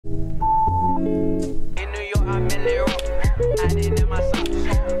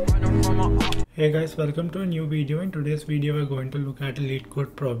Hey guys, welcome to a new video. In today's video we're going to look at a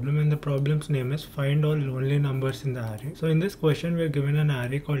Leetcode problem, and the problem's name is find all lonely numbers in the array. So in this question we are given an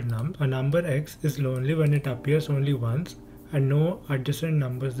array called num. A number x is lonely when it appears only once and no adjacent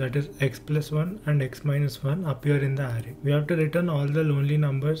numbers, that is x plus 1 and x minus 1, appear in the array. We have to return all the lonely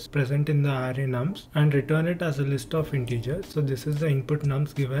numbers present in the array nums and return it as a list of integers. So this is the input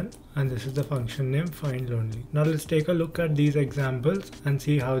nums given and this is the function name find lonely. Now let's take a look at these examples and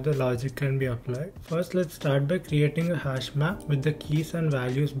see how the logic can be applied. First, let's start by creating a hash map with the keys and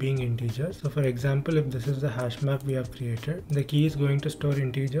values being integers. So for example, if this is the hash map we have created, the key is going to store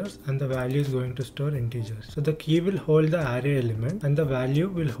integers and the value is going to store integers. So the key will hold the array element and the value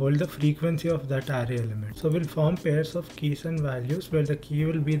will hold the frequency of that array element. So we'll form pairs of keys and values where the key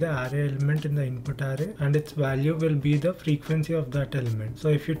will be the array element in the input array and its value will be the frequency of that element. So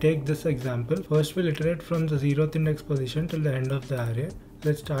if you take this example, first we'll iterate from the 0th index position till the end of the array.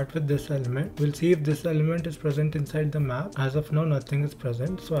 Let's start with this element. We'll see if this element is present inside the map. As of now, nothing is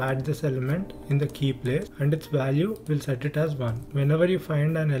present. So add this element in the key place and its value, we'll set it as 1. Whenever you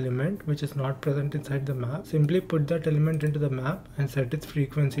find an element which is not present inside the map, simply put that element into the map and set its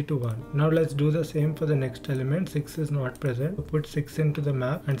frequency to 1. Now let's do the same for the next element. 6 is not present. So put 6 into the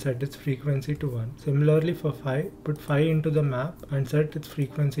map and set its frequency to 1. Similarly for 5, put 5 into the map and set its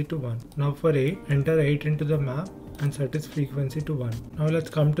frequency to 1. Now for 8, enter 8 into the map and set its frequency to 1. Now let's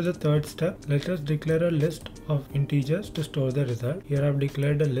come to the third step. Let us declare a list of integers to store the result. Here I've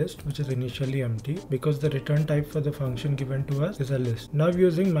declared a list which is initially empty because the return type for the function given to us is a list. Now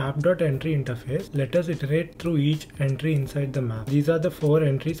using map.entry interface, let us iterate through each entry inside the map. These are the 4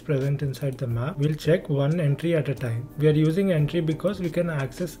 entries present inside the map. We'll check one entry at a time. We are using entry because we can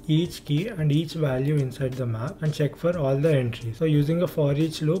access each key and each value inside the map and check for all the entries. So using a for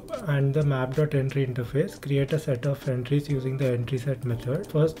each loop and the map.entry interface, create a set of entries using the entry set method.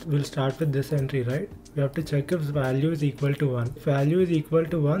 First we'll start with this entry, right? We have to check if value is equal to 1. If value is equal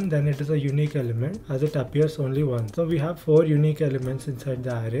to 1, then it is a unique element as it appears only once. So we have 4 unique elements inside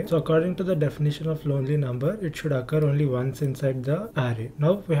the array. So according to the definition of lonely number, it should occur only once inside the array.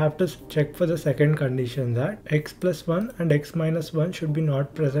 Now we have to check for the second condition that x plus 1 and x minus 1 should be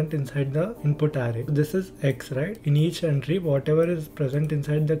not present inside the input array. So this is x, right? In each entry, whatever is present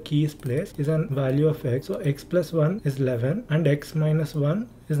inside the keys place is a value of x. So x plus 1 is 11 and x minus 1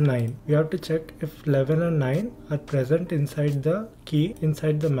 is 9. We have to check if 11 and 9 are present inside the key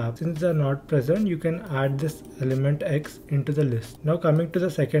inside the map. Since they are not present, you can add this element x into the list. Now coming to the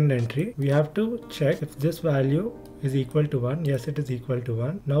second entry, we have to check if this value is equal to 1. Yes, it is equal to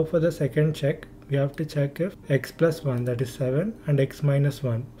 1. Now for the second check, we have to check if x plus 1, that is 7, and x minus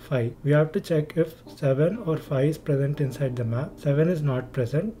 1, 5. We have to check if 7 or 5 is present inside the map. 7 is not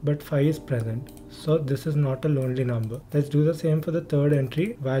present, but 5 is present. So this is not a lonely number. Let's do the same for the third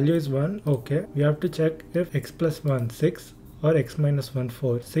entry. Value is 1, okay. We have to check if x plus 1, 6, or x minus 1,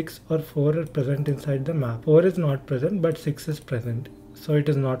 4. 6 or 4 are present inside the map. 4 is not present, but 6 is present. So it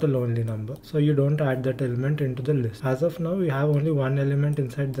is not a lonely number. So you don't add that element into the list. As of now, we have only one element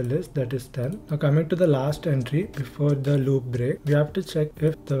inside the list, that is 10. Now coming to the last entry before the loop break, we have to check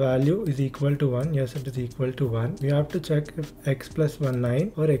if the value is equal to 1. Yes, it is equal to 1. We have to check if x plus 1,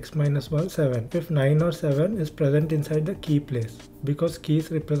 9 or x minus 1, 7. If 9 or 7 is present inside the key place because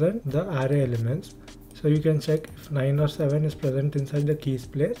keys represent the array elements. So you can check if 9 or 7 is present inside the keys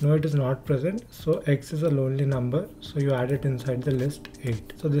place. No, it is not present. So x is a lonely number. So you add it inside the list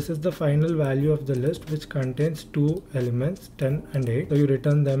 8. So this is the final value of the list which contains 2 elements, 10 and 8. So you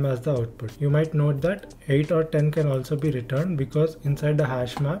return them as the output. You might note that 8 or 10 can also be returned because inside the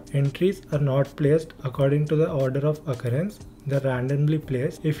hash map, entries are not placed according to the order of occurrence. They're randomly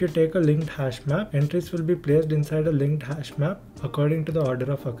placed. If you take a linked hash map, entries will be placed inside a linked hash map according to the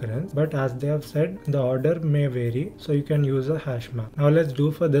order of occurrence. But as they have said, the order may vary, so you can use a hash map. Now let's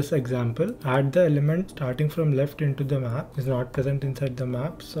do for this example. Add the element starting from left into the map. Is not present inside the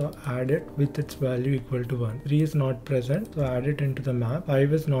map, so add it with its value equal to 1. 3 is not present, so add it into the map.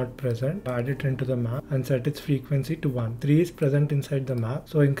 5 is not present, add it into the map and set its frequency to 1. 3 is present inside the map,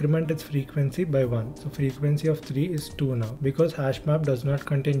 so increment its frequency by 1. So frequency of 3 is 2 now. Because hash map does not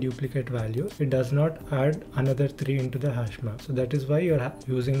contain duplicate values, it does not add another 3 into the hash map. So that is why you are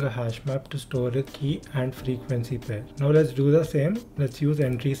using a hash map to store a key and frequency pair. Now let's do the same. Let's use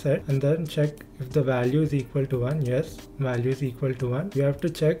entry set and then check if the value is equal to 1. Yes, value is equal to 1. We have to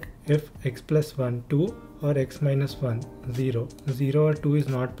check if x plus 1 2 or x minus 1 0. 0 or 2 is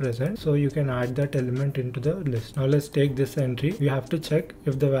not present, so you can add that element into the list. Now let's take this entry. We have to check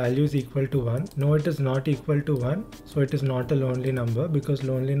if the value is equal to 1. No, it is not equal to 1, so it is not a lonely number because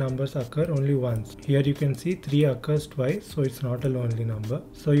lonely numbers occur only once. Here you can see 3 occurs twice, so it's not a lonely number.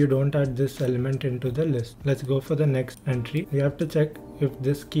 So you don't add this element into the list. Let's go for the next entry. We have to check if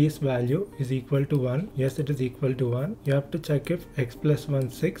this key's value is equal to 1. Yes, it is equal to 1. You have to check if x plus 1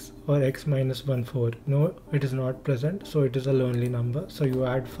 6 or x minus 1 4. No, it is not present, so it is a lonely number. So you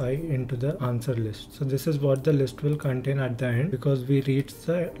add 5 into the answer list. So this is what the list will contain at the end because we reached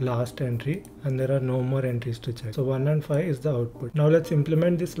the last entry and there are no more entries to check. So 1 and 5 is the output. Now let's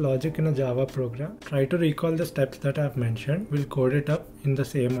implement this logic in a Java program. Try to recall the steps that I have mentioned. We'll code it up in the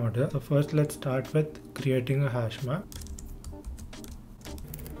same order. So first let's start with creating a hash map.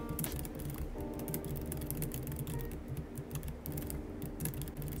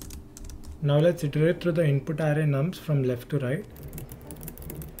 Now let's iterate through the input array nums from left to right.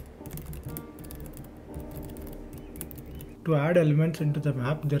 To add elements into the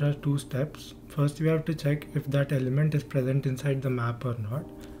map, there are 2 steps. First we have to check if that element is present inside the map or not.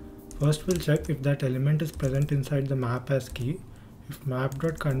 First we'll check if that element is present inside the map as key. If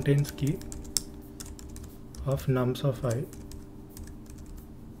map.contains key of nums of I.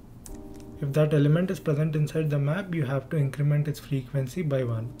 If that element is present inside the map, you have to increment its frequency by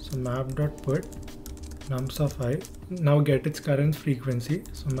 1. So map.put nums of I. Now get its current frequency.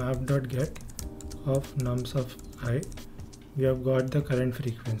 So map.get of nums of I. We have got the current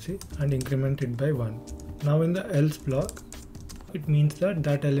frequency and increment it by 1. Now in the else block, it means that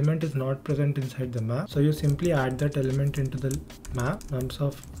that element is not present inside the map. So you simply add that element into the map nums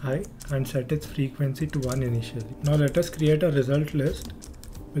of I and set its frequency to 1 initially. Now let us create a result list.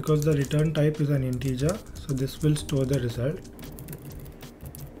 Because the return type is an integer, so this will store the result.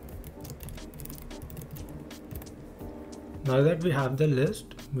 Now that we have the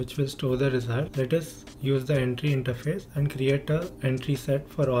list which will store the result, let us use the entry interface and create an entry set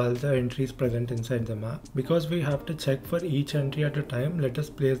for all the entries present inside the map. Because we have to check for each entry at a time, let us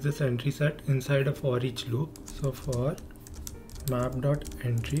place this entry set inside a for each loop. So for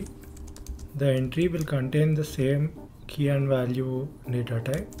map.entry, the entry will contain the same key and value data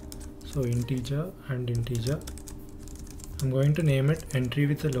type, so integer and integer. I'm going to name it entry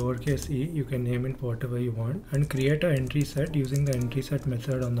with a lowercase e. You can name it whatever you want and create an entry set using the entry set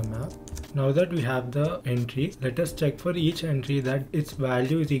method on the map. Now that we have the entry, let us check for each entry that its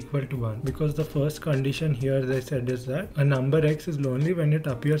value is equal to 1, because the first condition here they said is that a number x is lonely when it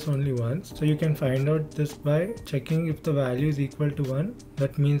appears only once. So you can find out this by checking if the value is equal to 1.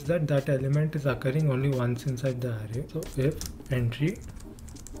 That means that that element is occurring only once inside the array. So if entry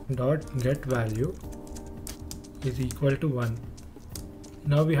dot get value is equal to 1.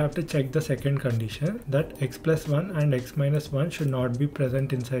 Now we have to check the second condition, that x plus 1 and x minus 1 should not be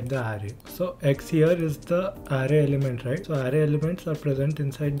present inside the array. So x here is the array element, right? So array elements are present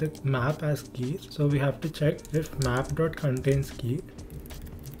inside the map as keys. So we have to check if map.contains key.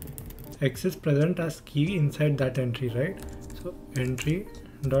 X is present as key inside that entry, right? So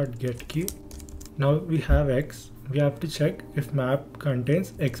entry.get key. Now we have x. We have to check if map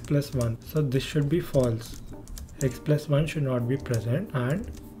contains x plus 1. So this should be false. X plus 1 should not be present, and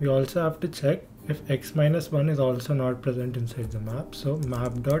we also have to check if x minus 1 is also not present inside the map. So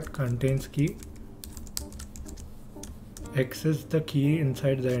map.contains key. X is the key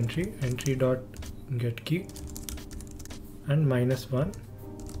inside the entry, entry.get key, and minus 1.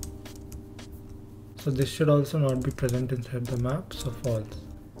 So this should also not be present inside the map, so false.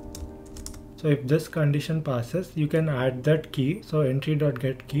 So if this condition passes, you can add that key, so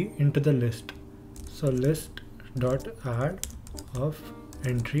entry.get key, into the list. So list.add of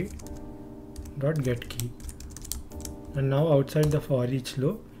entry.get key. And now outside the for each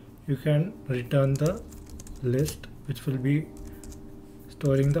loop, you can return the list which will be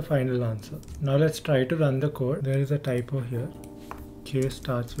storing the final answer. Now let's try to run the code. There is a typo here. K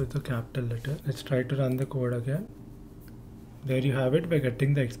starts with a capital letter. Let's try to run the code again. There you have it. We're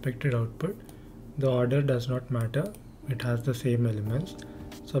getting the expected output. The order does not matter. It has the same elements.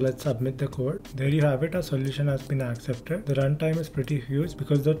 So let's submit the code. There you have it. Our solution has been accepted. The runtime is pretty huge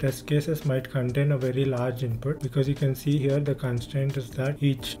because the test cases might contain a very large input, because you can see here the constraint is that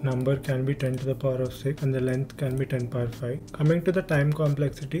each number can be 10 to the power of 6 and the length can be 10 power 5. Coming to the time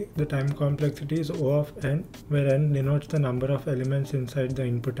complexity, the time complexity is O of n, where n denotes the number of elements inside the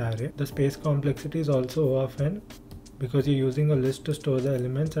input array. The space complexity is also O of n, because you're using a list to store the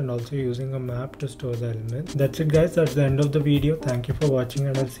elements and also using a map to store the elements. That's it guys, that's the end of the video. Thank you for watching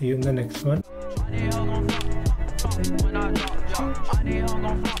and I'll see you in the next one.